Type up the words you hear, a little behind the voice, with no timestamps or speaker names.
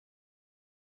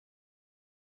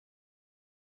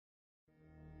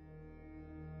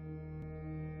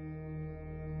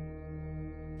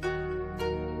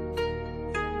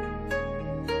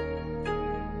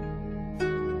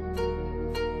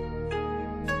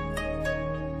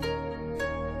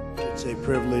It's a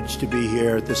privilege to be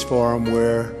here at this forum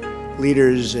where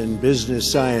leaders in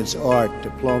business, science, art,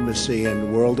 diplomacy,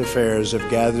 and world affairs have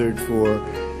gathered for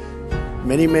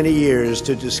many, many years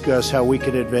to discuss how we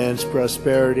can advance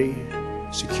prosperity,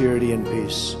 security, and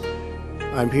peace.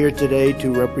 I'm here today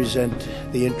to represent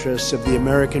the interests of the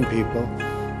American people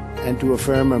and to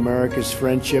affirm America's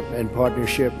friendship and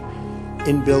partnership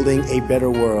in building a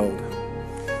better world.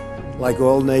 Like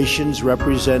all nations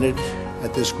represented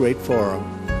at this great forum,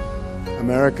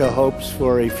 America hopes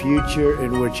for a future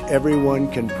in which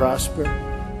everyone can prosper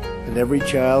and every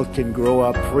child can grow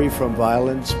up free from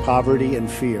violence, poverty, and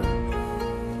fear.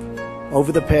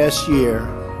 Over the past year,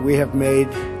 we have made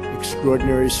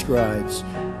extraordinary strides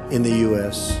in the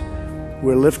U.S.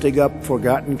 We're lifting up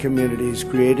forgotten communities,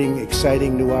 creating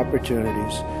exciting new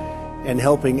opportunities, and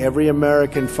helping every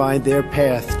American find their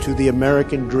path to the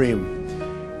American dream,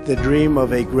 the dream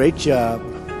of a great job,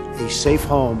 a safe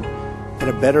home, and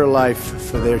a better life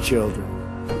for their children.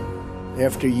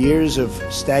 After years of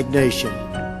stagnation,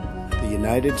 the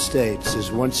United States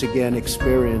is once again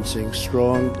experiencing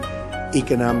strong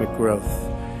economic growth.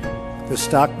 The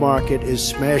stock market is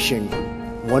smashing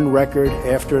one record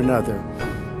after another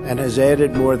and has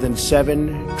added more than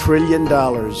 $7 trillion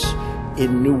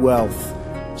in new wealth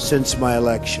since my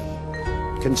election.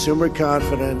 Consumer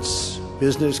confidence,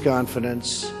 business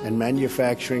confidence, and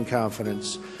manufacturing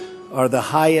confidence are the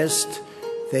highest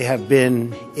they have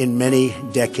been in many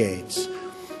decades.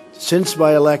 Since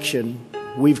my election,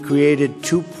 we've created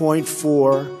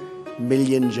 2.4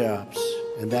 million jobs,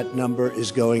 and that number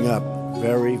is going up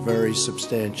very, very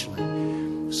substantially.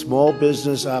 Small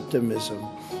business optimism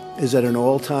is at an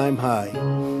all-time high.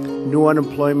 New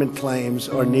unemployment claims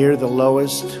are near the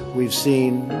lowest we've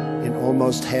seen in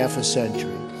almost half a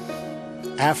century.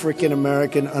 African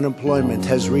American unemployment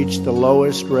has reached the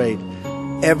lowest rate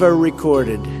ever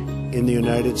recorded in the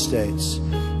United States,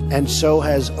 and so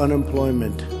has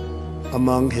unemployment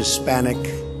among Hispanic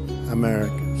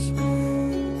Americans.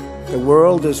 The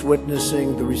world is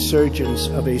witnessing the resurgence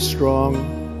of a strong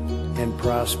and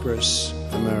prosperous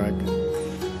America.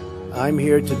 I'm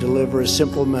here to deliver a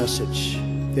simple message.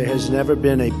 There has never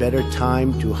been a better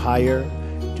time to hire,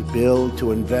 to build,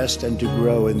 to invest, and to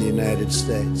grow in the United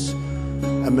States.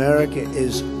 America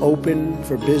is open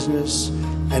for business,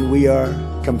 and we are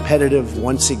competitive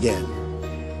once again.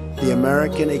 The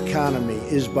American economy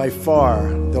is by far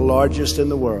the largest in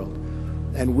the world,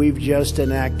 and we've just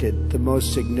enacted the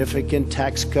most significant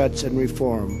tax cuts and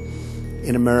reform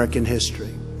in American history.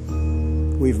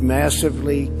 We've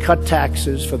massively cut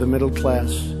taxes for the middle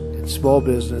class and small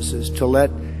businesses to let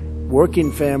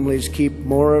working families keep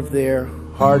more of their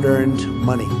hard-earned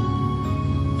money.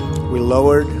 We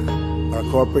lowered our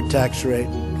corporate tax rate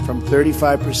from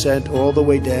 35% all the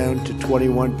way down to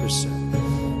 21%.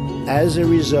 As a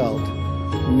result,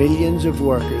 millions of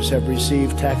workers have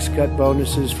received tax cut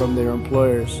bonuses from their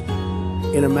employers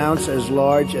in amounts as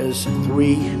large as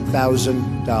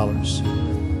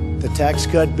 $3,000. The tax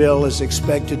cut bill is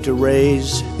expected to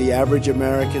raise the average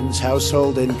American's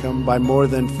household income by more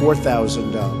than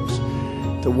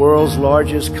 $4,000. The world's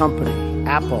largest company,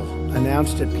 Apple,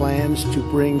 announced it plans to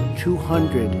bring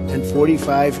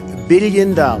 $245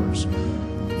 billion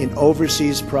in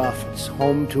overseas profits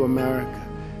home to America.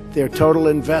 Their total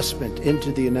investment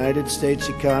into the United States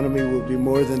economy will be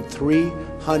more than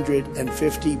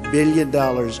 $350 billion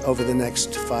over the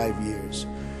next 5 years.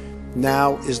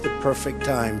 Now is the perfect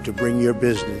time to bring your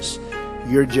business,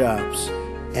 your jobs,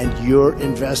 and your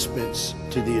investments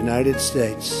to the United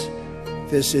States.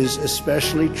 This is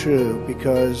especially true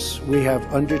because we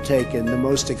have undertaken the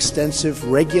most extensive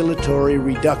regulatory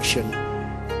reduction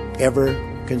ever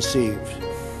conceived.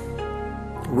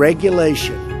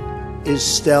 Regulation is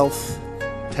stealth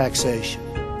taxation.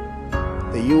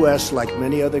 The U.S., like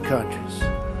many other countries,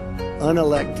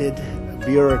 unelected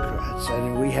bureaucrats,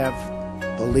 and we have,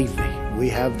 believe me, we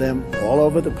have them all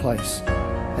over the place,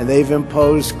 and they've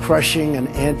imposed crushing and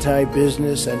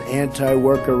anti-business and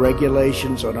anti-worker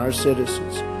regulations on our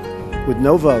citizens with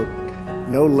no vote,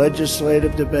 no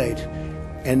legislative debate,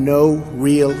 and no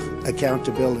real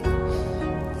accountability.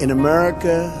 In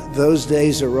America, those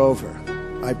days are over.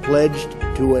 I pledged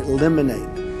to eliminate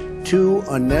 2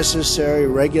 unnecessary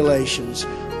regulations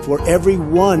for every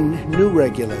 1 new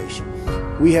regulation.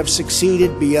 We have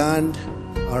succeeded beyond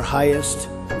our highest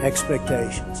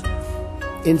expectations.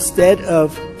 Instead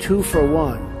of 2 for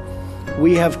 1,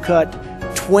 we have cut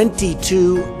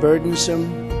 22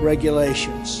 burdensome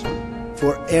regulations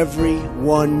for every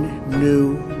 1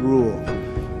 new rule.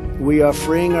 We are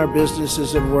freeing our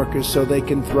businesses and workers so they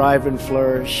can thrive and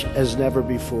flourish as never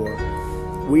before.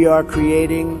 We are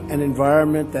creating an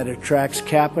environment that attracts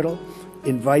capital,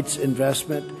 invites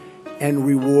investment, and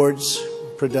rewards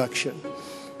production.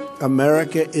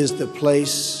 America is the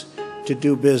place to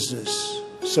do business.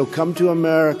 So come to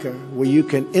America, where you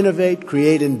can innovate,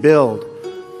 create, and build.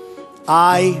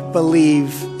 I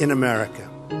believe in America.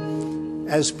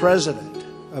 As President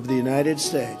of the United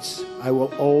States, I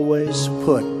will always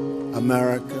put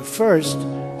America first,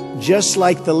 just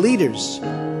like the leaders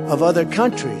of other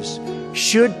countries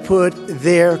should put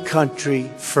their country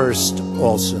first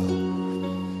also.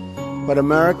 But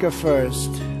America first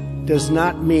does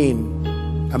not mean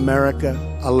America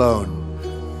alone.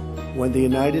 When the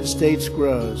United States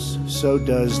grows, so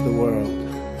does the world.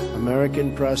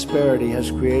 American prosperity has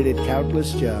created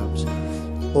countless jobs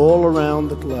all around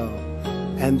the globe,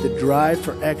 and the drive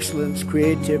for excellence,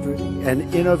 creativity,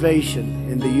 and innovation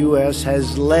in the U.S.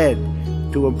 has led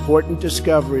to important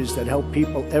discoveries that help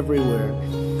people everywhere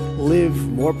live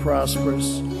more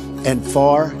prosperous and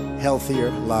far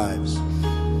healthier lives.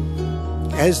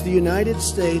 As the United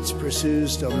States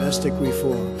pursues domestic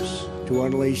reforms to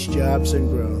unleash jobs and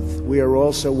growth, we are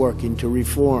also working to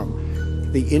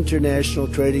reform the international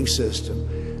trading system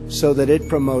so that it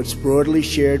promotes broadly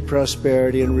shared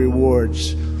prosperity and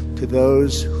rewards to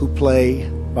those who play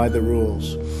by the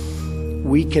rules.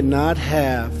 We cannot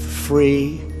have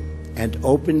free and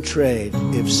open trade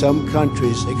if some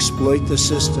countries exploit the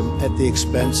system at the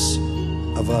expense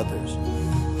of others.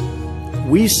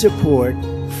 We support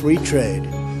free trade,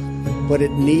 but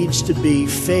it needs to be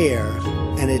fair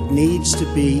and it needs to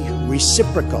be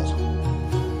reciprocal,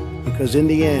 because in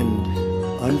the end,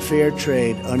 unfair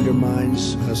trade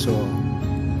undermines us all.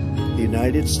 The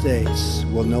United States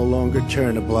will no longer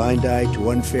turn a blind eye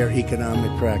to unfair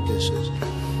economic practices,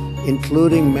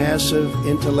 including massive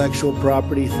intellectual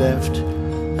property theft,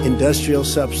 industrial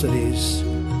subsidies,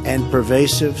 and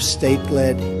pervasive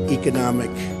state-led economic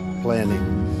planning.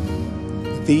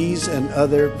 These and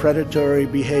other predatory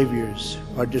behaviors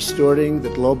are distorting the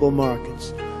global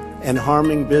markets and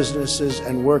harming businesses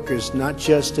and workers not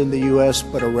just in the U.S.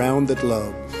 but around the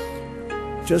globe.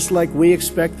 Just like we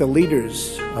expect the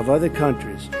leaders of other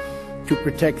countries to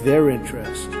protect their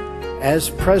interests,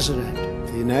 as President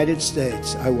of the United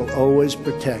States, I will always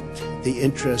protect the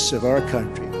interests of our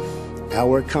country,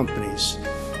 our companies,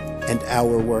 and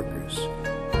our workers.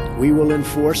 We will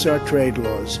enforce our trade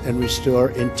laws and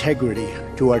restore integrity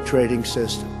to our trading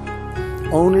system.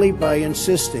 Only by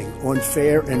insisting on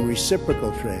fair and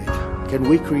reciprocal trade can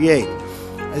we create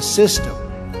a system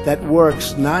that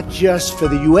works not just for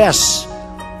the U.S.,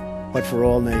 but for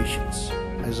all nations.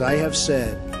 As I have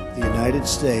said, the United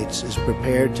States is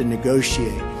prepared to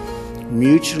negotiate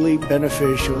mutually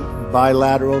beneficial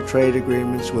bilateral trade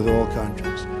agreements with all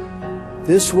countries.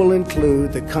 This will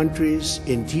include the countries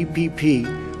in TPP,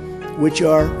 which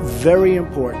are very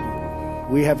important.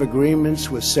 We have agreements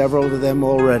with several of them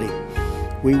already.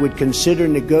 We would consider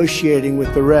negotiating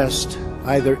with the rest,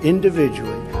 either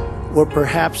individually or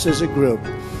perhaps as a group,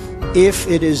 if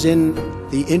it is in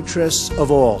the interests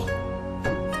of all.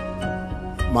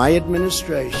 My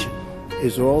administration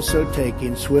is also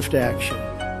taking swift action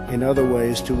in other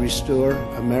ways to restore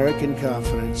American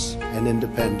confidence and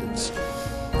independence.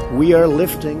 We are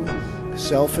lifting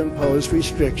self-imposed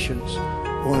restrictions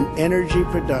on energy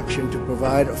production to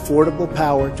provide affordable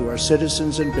power to our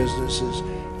citizens and businesses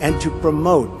and to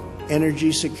promote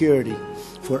energy security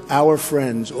for our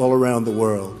friends all around the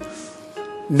world.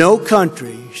 No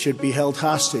country should be held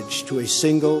hostage to a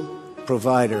single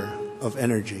provider of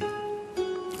energy.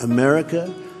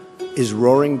 America is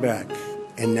roaring back,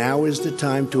 and now is the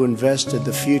time to invest in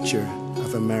the future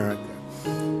of America.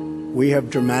 We have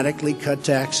dramatically cut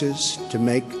taxes to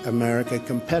make America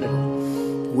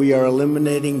competitive. We are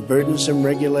eliminating burdensome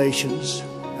regulations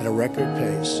at a record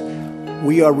pace.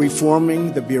 We are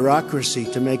reforming the bureaucracy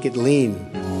to make it lean,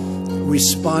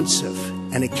 responsive,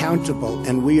 and accountable,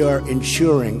 and we are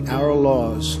ensuring our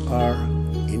laws are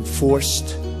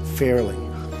enforced fairly.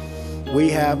 We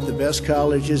have the best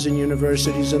colleges and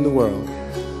universities in the world,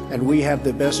 and we have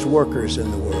the best workers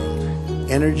in the world.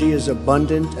 Energy is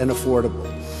abundant and affordable.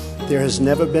 There has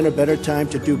never been a better time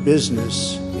to do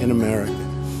business in America.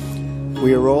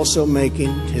 We are also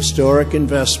making historic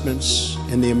investments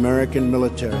in the American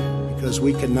military because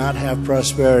we cannot have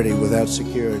prosperity without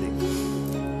security.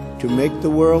 To make the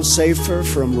world safer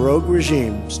from rogue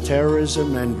regimes,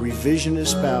 terrorism, and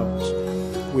revisionist powers,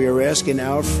 we are asking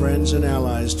our friends and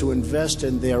allies to invest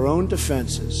in their own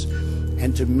defenses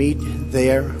and to meet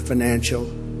their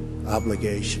financial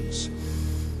obligations.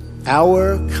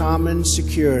 Our common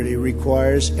security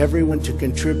requires everyone to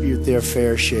contribute their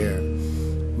fair share.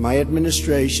 my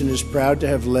administration is proud to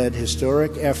have led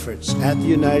historic efforts at the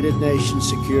United Nations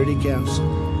Security Council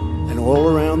and all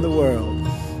around the world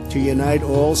to unite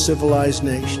all civilized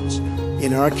nations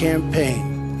in our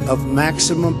campaign of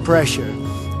maximum pressure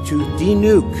to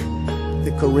denuke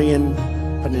the Korean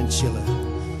Peninsula.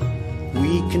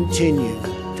 We continue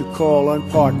to call on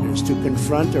partners to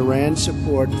confront Iran's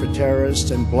support for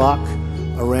terrorists and block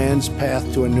Iran's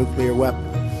path to a nuclear weapon.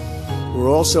 We're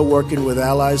also working with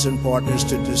allies and partners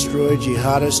to destroy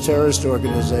jihadist terrorist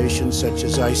organizations such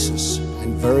as ISIS,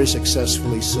 and very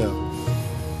successfully so.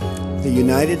 The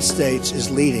United States is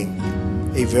leading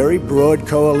a very broad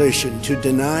coalition to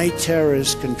deny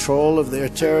terrorists control of their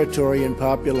territory and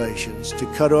populations, to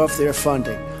cut off their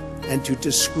funding, and to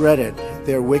discredit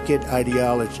their wicked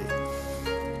ideology.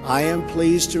 I am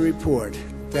pleased to report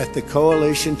that the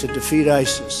coalition to defeat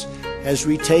ISIS has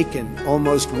retaken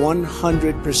almost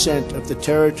 100% of the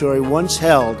territory once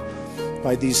held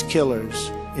by these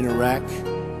killers in Iraq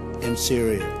and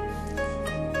Syria.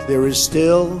 There is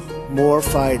still more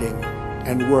fighting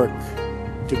and work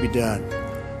to be done,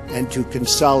 and to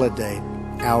consolidate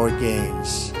our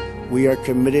gains. We are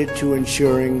committed to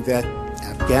ensuring that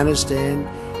Afghanistan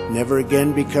never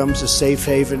again becomes a safe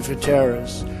haven for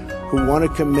terrorists who want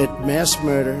to commit mass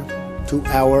murder to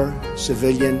our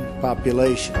civilian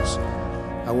populations.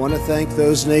 I want to thank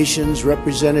those nations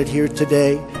represented here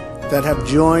today that have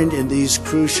joined in these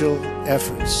crucial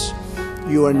efforts.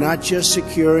 You are not just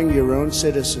securing your own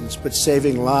citizens, but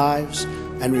saving lives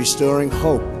and restoring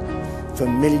hope for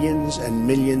millions and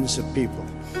millions of people.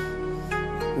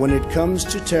 When it comes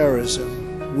to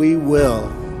terrorism, we will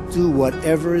do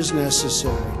whatever is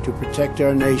necessary to protect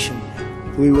our nation.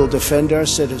 We will defend our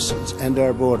citizens and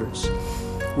our borders.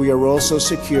 We are also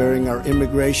securing our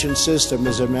immigration system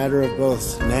as a matter of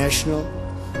both national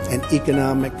and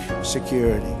economic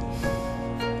security.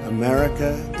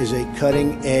 America is a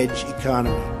cutting-edge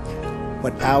economy,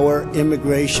 but our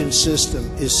immigration system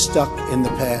is stuck in the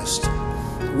past.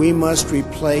 We must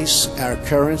replace our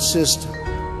current system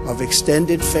of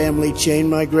extended family chain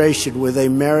migration with a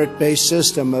merit-based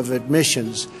system of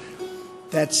admissions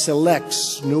that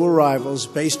selects new arrivals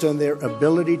based on their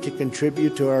ability to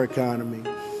contribute to our economy,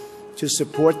 to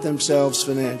support themselves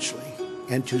financially,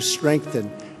 and to strengthen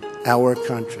our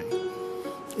country.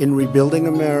 In rebuilding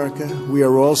America, we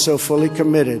are also fully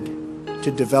committed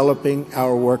to developing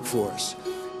our workforce.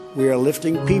 We are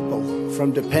lifting people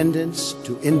from dependence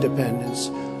to independence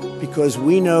because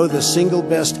we know the single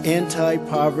best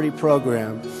anti-poverty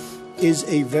program is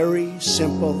a very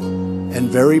simple and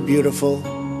very beautiful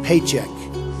paycheck.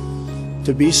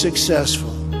 To be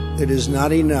successful, it is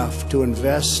not enough to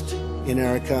invest in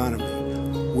our economy.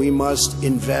 We must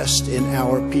invest in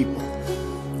our people.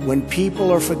 When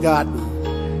people are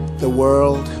forgotten, the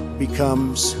world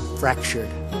becomes fractured.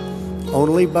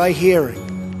 Only by hearing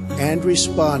and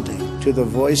responding to the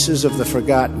voices of the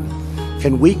forgotten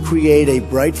can we create a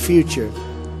bright future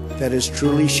that is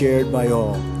truly shared by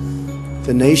all.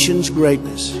 The nation's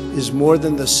greatness is more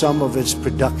than the sum of its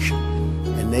production.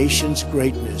 A nation's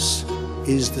greatness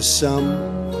is the sum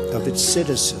of its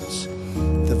citizens.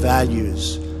 The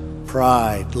values,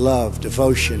 pride, love,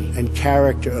 devotion, and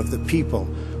character of the people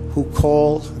who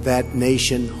call that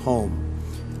nation home.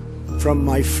 From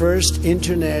my first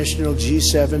international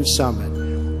G7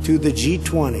 summit, to the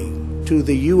G20, to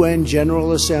the UN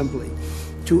General Assembly,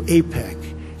 to APEC,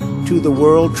 to the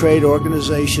World Trade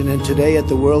Organization, and today at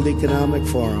the World Economic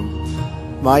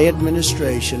Forum, my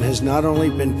administration has not only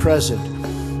been present,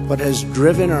 but has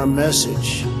driven our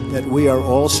message that we are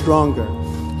all stronger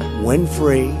when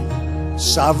free.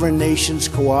 Sovereign nations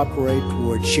cooperate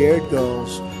toward shared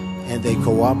goals, and they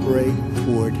cooperate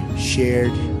toward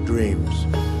shared dreams.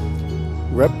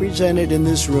 Represented in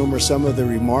this room are some of the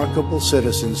remarkable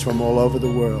citizens from all over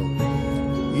the world.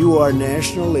 You are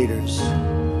national leaders,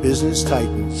 business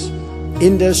titans,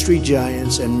 industry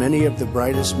giants, and many of the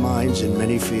brightest minds in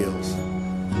many fields.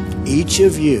 Each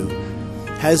of you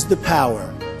has the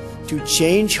power to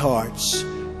change hearts,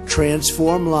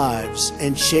 transform lives,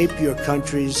 and shape your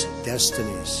country's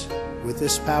destinies. With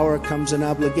this power comes an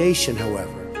obligation,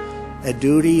 however, a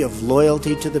duty of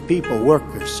loyalty to the people,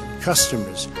 workers,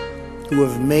 customers, who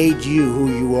have made you who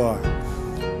you are.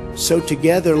 So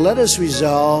together, let us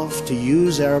resolve to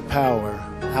use our power,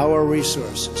 our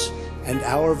resources, and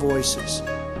our voices,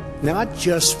 not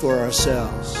just for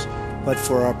ourselves, but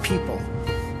for our people,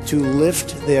 to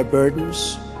lift their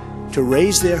burdens, to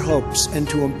raise their hopes, and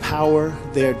to empower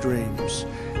their dreams,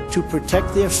 to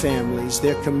protect their families,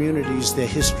 their communities, their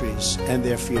histories, and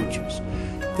their futures.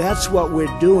 That's what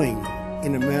we're doing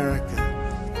in America,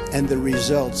 and the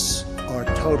results are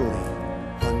totally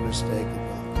unmistakable.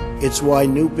 It's why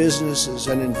new businesses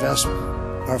and investment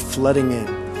are flooding in.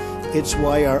 It's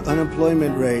why our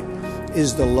unemployment rate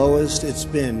is the lowest it's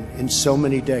been in so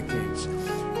many decades.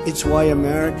 It's why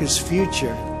America's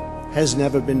future has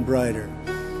never been brighter.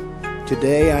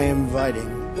 Today, I am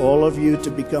inviting all of you to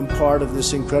become part of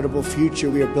this incredible future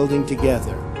we are building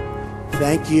together.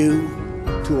 Thank you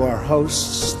to our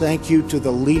hosts. Thank you to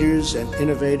the leaders and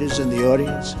innovators in the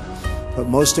audience. But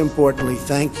most importantly,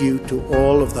 thank you to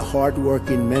all of the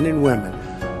hardworking men and women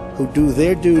who do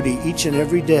their duty each and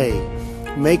every day,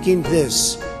 making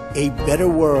this a better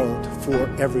world for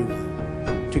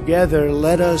everyone. Together,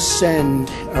 let us send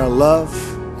our love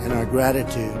and our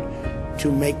gratitude to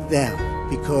make them,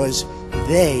 because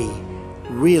they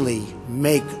really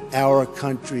make our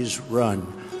countries run.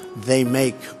 They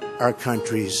make our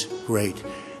countries great.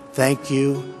 Thank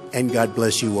you, and God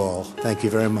bless you all. Thank you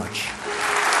very much.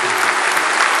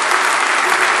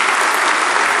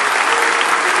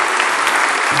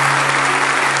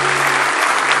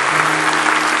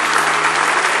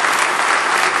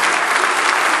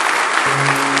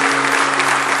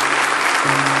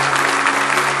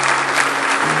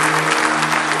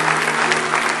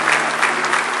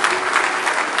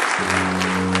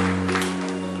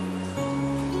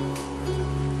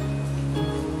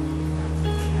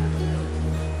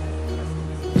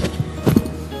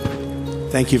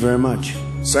 Thank you very much.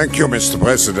 Thank you, Mr.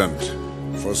 President,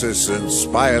 for this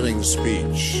inspiring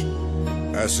speech.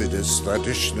 As it is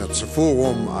tradition at the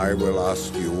forum, I will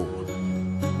ask you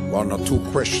one or two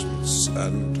questions.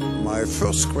 And my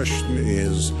first question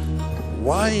is,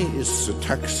 why is the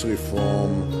tax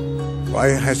reform, why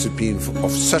has it been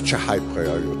of such a high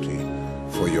priority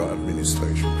for your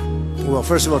administration? Well,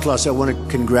 first of all, Klaus, I want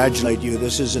to congratulate you.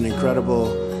 This is an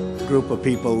incredible group of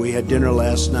people. We had dinner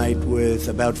last night with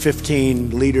about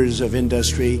 15 leaders of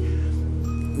industry,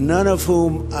 none of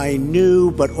whom I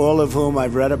knew, but all of whom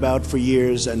I've read about for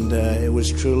years, and it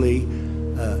was truly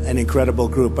an incredible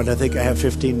group. But I think I have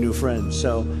 15 new friends.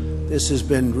 So this has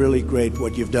been really great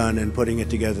what you've done in putting it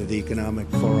together, the Economic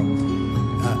Forum.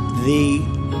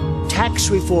 The tax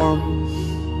reform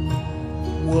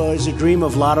was a dream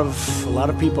of a lot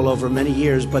of people over many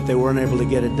years, but they weren't able to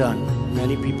get it done.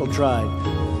 Many people tried.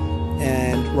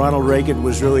 And Ronald Reagan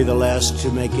was really the last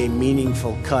to make a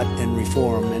meaningful cut and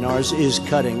reform. And ours is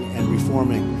cutting and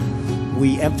reforming.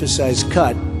 We emphasize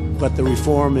cut, but the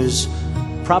reform is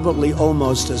probably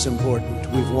almost as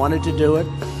important. We've wanted to do it.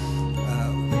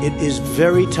 It is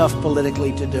very tough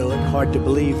politically to do it. Hard to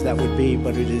believe that would be,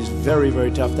 but it is very, very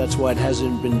tough. That's why it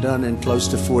hasn't been done in close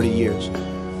to 40 years.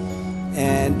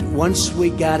 And once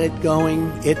we got it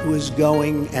going, it was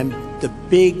going, and the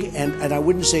big, and I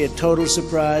wouldn't say a total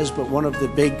surprise, but one of the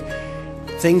big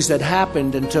things that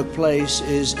happened and took place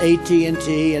is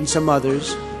AT&T and some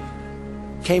others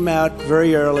came out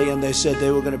very early and they said they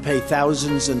were going to pay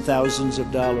thousands and thousands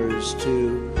of dollars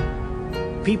to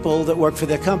people that work for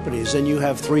their companies. And you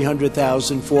have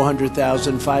 300,000,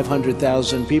 400,000,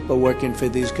 500,000 people working for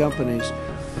these companies.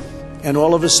 And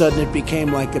all of a sudden it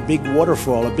became like a big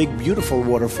waterfall, a big beautiful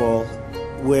waterfall,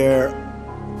 where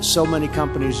so many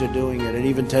companies are doing it. And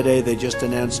even today they just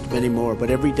announced many more, but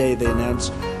every day they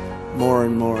announce more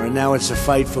and more. And now it's a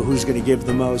fight for who's going to give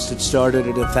the most. It started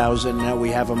at 1,000, now we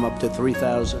have them up to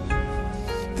 3,000.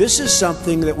 This is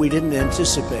something that we didn't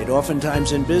anticipate.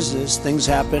 Oftentimes in business, things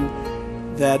happen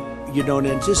that you don't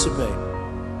anticipate.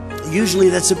 Usually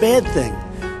that's a bad thing,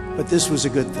 but this was a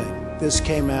good thing. This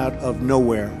came out of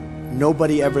nowhere.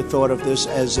 Nobody ever thought of this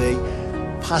as a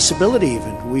possibility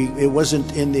even. It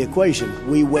wasn't in the equation.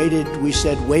 We waited, we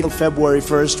said, wait till February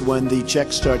 1st when the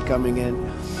checks start coming in,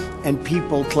 and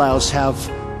people, Klaus, have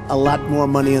a lot more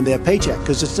money in their paycheck,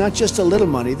 because it's not just a little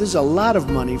money. There's a lot of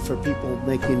money for people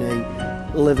making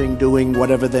a living doing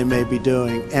whatever they may be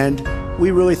doing. And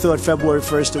we really thought February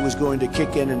 1st it was going to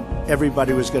kick in and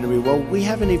everybody was going to be, well, we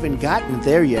haven't even gotten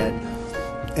there yet.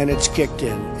 And it's kicked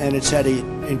in, and it's had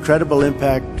an incredible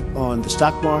impact on the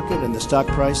stock market and the stock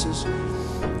prices.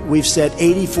 We've set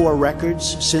 84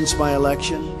 records since my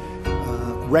election,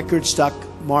 record stock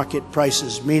market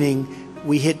prices, meaning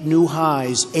we hit new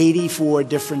highs 84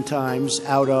 different times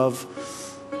out of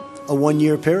a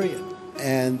one-year period.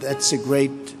 And that's a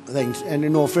great thing. And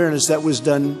in all fairness, that was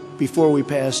done before we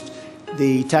passed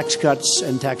the tax cuts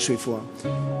and tax reform.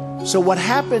 So what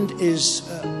happened is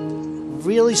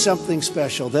really something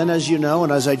special. Then, as you know,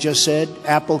 and as I just said,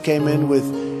 Apple came in with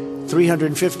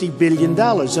 $350 billion.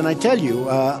 And I tell you,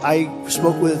 I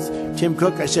spoke with Tim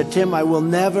Cook. I said, Tim, I will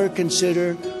never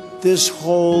consider this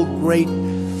whole great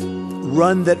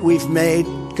run that we've made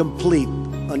complete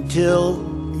until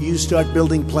you start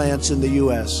building plants in the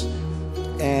U.S.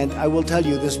 And I will tell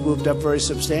you, this moved up very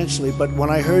substantially. But when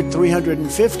I heard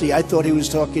 350, I thought they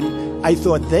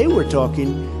were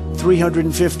talking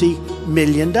 $350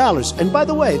 million. And by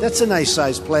the way, that's a nice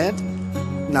sized plant.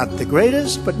 Not the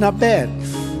greatest, but not bad.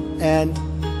 And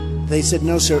they said,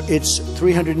 no, sir, it's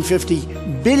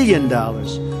 $350 billion.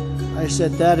 I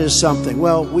said, that is something.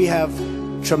 Well, we have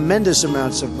tremendous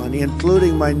amounts of money,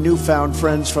 including my newfound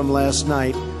friends from last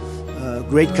night.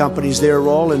 Great companies. They're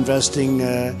all investing.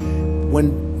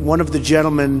 When one of the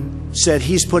gentlemen said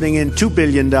he's putting in $2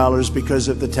 billion because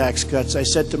of the tax cuts, I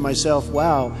said to myself,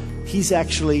 wow, he's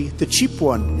actually the cheap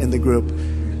one in the group,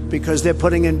 because they're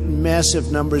putting in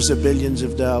massive numbers of billions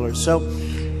of dollars. So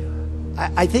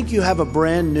I think you have a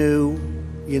brand new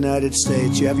United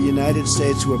States. You have a United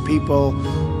States where people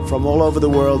from all over the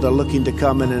world are looking to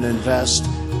come in and invest,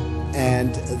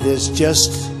 and there's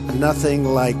just nothing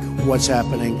like what's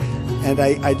happening. And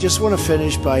I just want to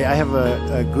finish by, I have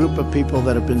a group of people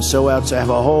that have been so outside. I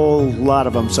have a whole lot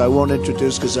of them, so I won't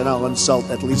introduce because then I'll insult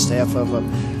at least half of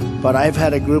them. But I've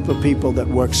had a group of people that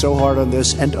work so hard on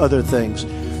this and other things.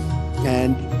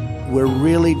 And we're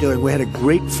really doing, we had a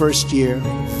great first year,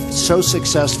 so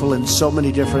successful in so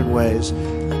many different ways.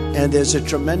 And there's a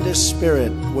tremendous spirit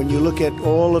when you look at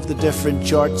all of the different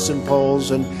charts and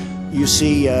polls, and you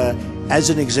see,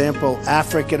 as an example,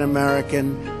 African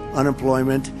American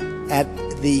unemployment at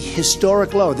the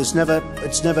historic low. It's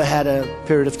never had a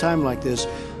period of time like this.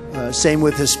 Same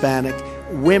with Hispanic.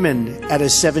 Women at a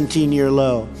 17-year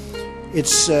low.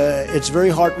 It's very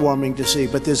heartwarming to see,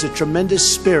 but there's a tremendous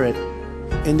spirit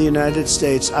in the United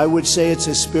States. I would say it's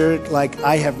a spirit like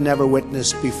I have never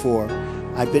witnessed before.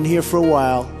 I've been here for a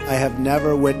while. I have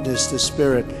never witnessed the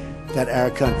spirit that our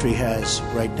country has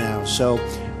right now. So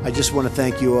I just want to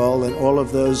thank you all, and all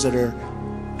of those that are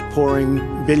pouring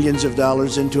billions of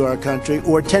dollars into our country,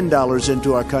 or $10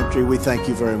 into our country. We thank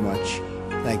you very much.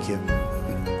 Thank you.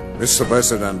 Mr.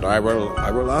 President, I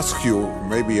will ask you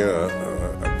maybe a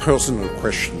personal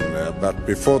question, but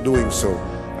before doing so,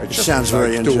 I just sounds like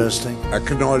very interesting.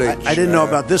 Acknowledge. I didn't know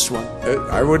about this one.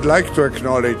 I would like to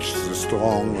acknowledge the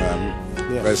strong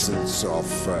presence of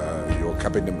your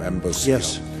cabinet members here,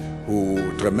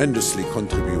 who tremendously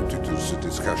contributed to the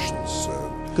discussions.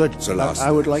 Good.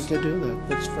 I would like to do that.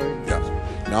 That's very good.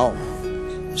 Yeah. Now,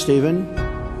 Stephen,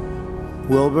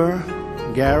 Wilbur,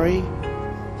 Gary,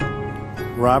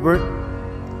 Robert,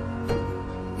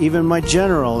 even my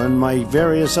general and my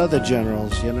various other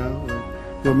generals, you know,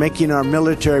 we're making our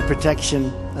military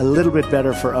protection a little bit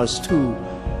better for us too.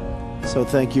 So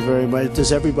thank you very much.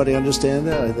 Does everybody understand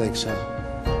that? I think so.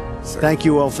 Thank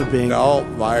you all for being here. Now,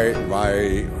 my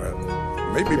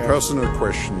maybe personal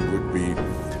question would be,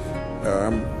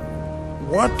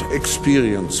 what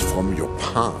experience from your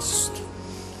past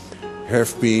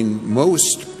have been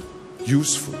most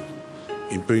useful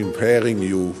in preparing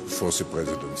you for the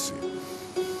presidency?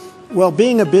 Well,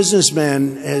 being a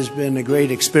businessman has been a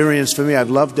great experience for me. I've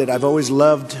loved it. I've always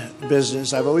loved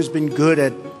business. I've always been good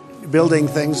at building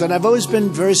things, and I've always been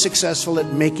very successful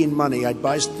at making money. I'd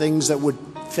buy things that would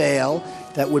fail,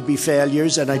 that would be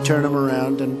failures, and I turn them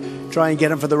around and try and get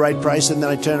them for the right price, and then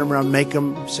I turn them around, make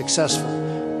them successful.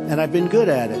 And I've been good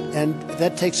at it, and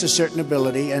that takes a certain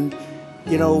ability. And,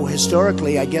 you know,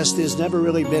 historically, I guess there's never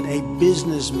really been a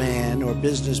businessman or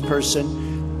business person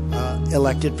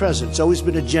elected president. It's always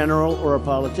been a general or a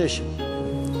politician.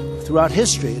 Throughout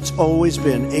history, it's always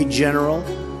been a general.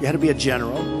 You had to be a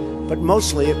general, but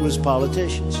mostly it was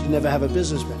politicians. You never have a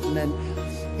businessman. And then,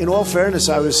 in all fairness,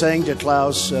 I was saying to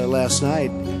Klaus last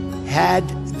night, had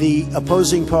the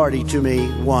opposing party to me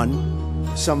won,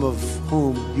 some of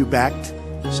whom you backed,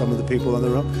 some of the people in the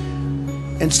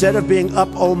room, instead of being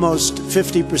up almost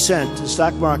 50%, the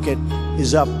stock market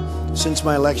is up since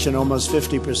my election almost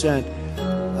 50%.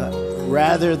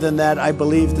 Rather than that, I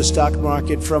believe the stock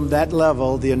market from that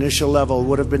level, the initial level,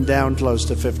 would have been down close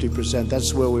to 50%.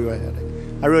 That's where we were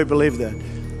heading. I really believe that.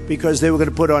 Because they were going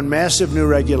to put on massive new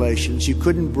regulations. You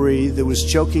couldn't breathe. It was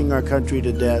choking our country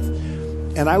to death.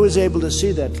 And I was able to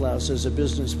see that, Klaus, as a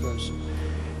business person.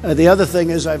 The other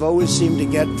thing is I've always seemed to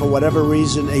get, for whatever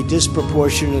reason, a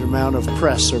disproportionate amount of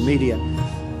press or media.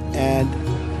 And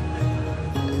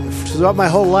throughout my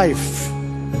whole life,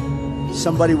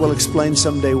 somebody will explain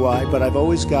someday why, but I've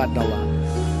always gotten a lot.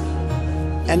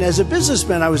 And as a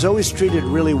businessman, I was always treated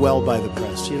really well by the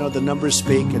press. You know, the numbers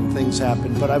speak and things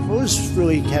happen, but I've always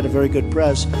really had a very good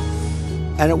press.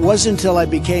 And it wasn't until I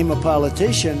became a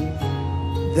politician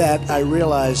that I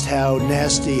realized how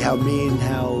nasty, how mean,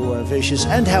 how vicious,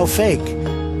 and how fake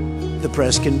the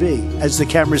press can be as the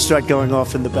cameras start going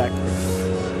off in the background.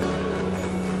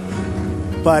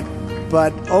 But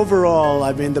But overall,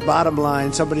 I mean, the bottom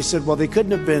line, somebody said, well, they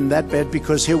couldn't have been that bad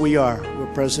because here we are,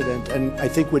 we're president. And I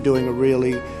think we're doing a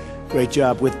really great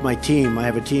job with my team. I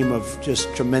have a team of just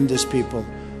tremendous people.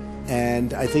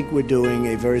 And I think we're doing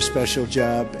a very special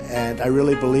job. And I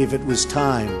really believe it was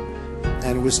time.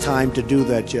 And it was time to do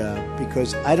that job,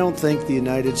 because I don't think the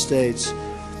United States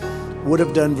would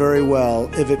have done very well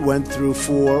if it went through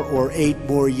 4 or 8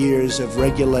 more years of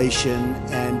regulation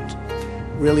and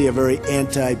really a very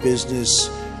anti-business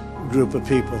group of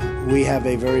people. We have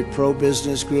a very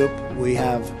pro-business group. We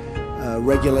have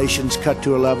regulations cut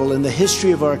to a level. In the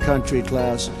history of our country,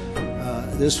 Klaus,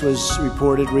 this was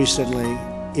reported recently,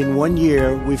 in 1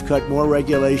 year we've cut more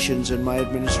regulations in my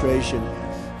administration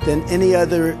than any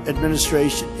other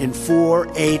administration in 4,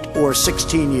 8, or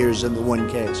 16 years in the one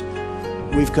case.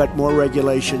 We've cut more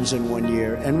regulations in 1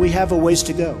 year, and we have a ways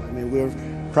to go. I mean, we're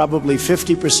probably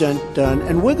 50% done,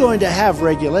 and we're going to have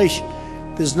regulation.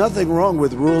 There's nothing wrong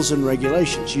with rules and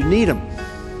regulations. You need them.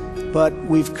 But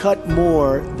we've cut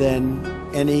more than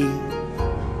any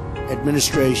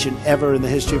administration ever in the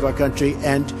history of our country,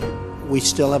 and we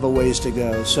still have a ways to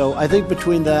go. So I think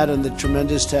between that and the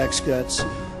tremendous tax cuts,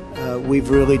 we've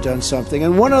really done something.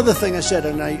 And one other thing I said,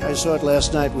 and I saw it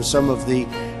last night with some of the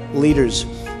leaders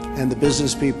and the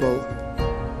business people,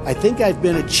 I think I've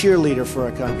been a cheerleader for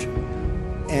our country.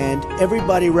 And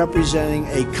everybody representing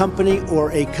a company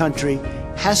or a country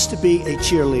has to be a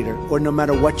cheerleader, or no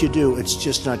matter what you do, it's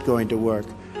just not going to work.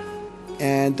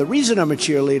 And the reason I'm a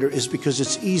cheerleader is because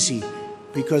it's easy,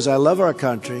 because I love our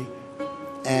country,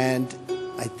 and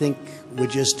I think we're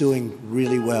just doing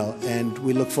really well. And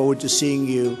we look forward to seeing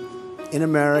you in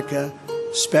America,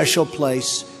 special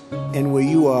place, and where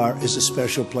you are is a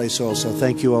special place also.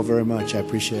 Thank you all very much. I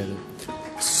appreciate it.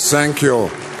 Thank you.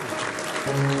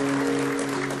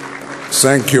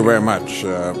 Thank you very much,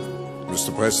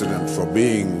 Mr. President, for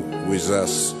being with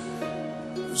us.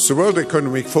 The World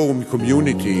Economic Forum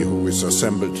community who is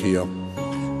assembled here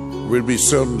will be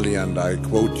certainly, and I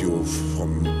quote you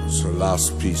from the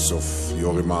last piece of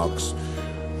your remarks,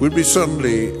 will be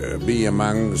certainly be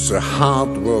among the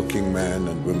hard-working men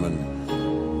and women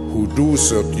who do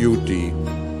their duty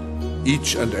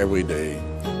each and every day,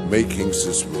 making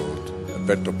this world a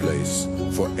better place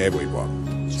for everyone.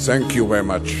 Thank you very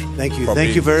much. Thank you.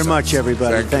 Thank you very much,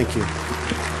 everybody. Thank you.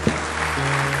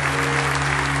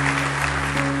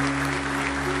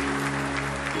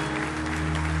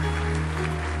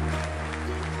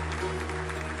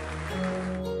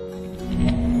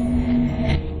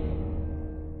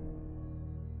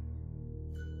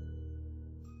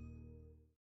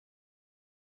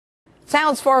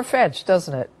 Sounds far-fetched,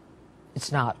 doesn't it?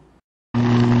 It's not.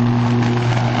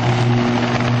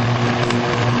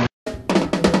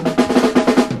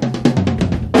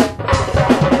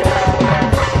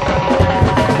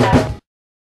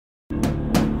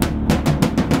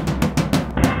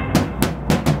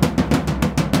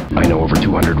 I know over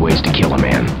 200 ways to kill a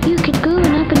man. You could glue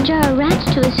an open jar of rats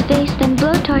to his face, then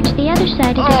blowtorch the other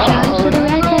side of the jar so the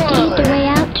rats have to eat their way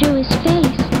out through his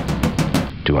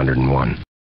face. 201.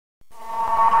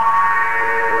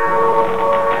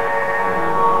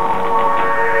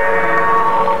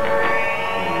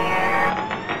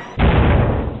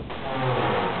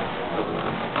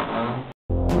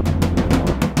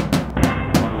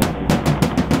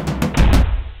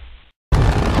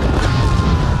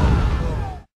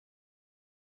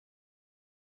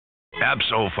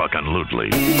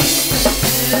 Abso-fucking-lutely.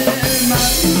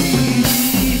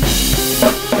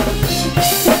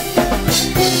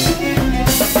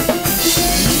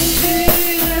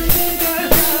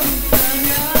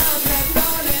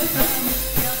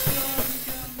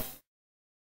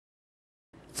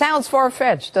 Sounds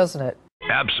far-fetched, doesn't it?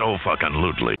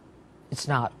 Abso-fucking-lutely. It's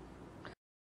not.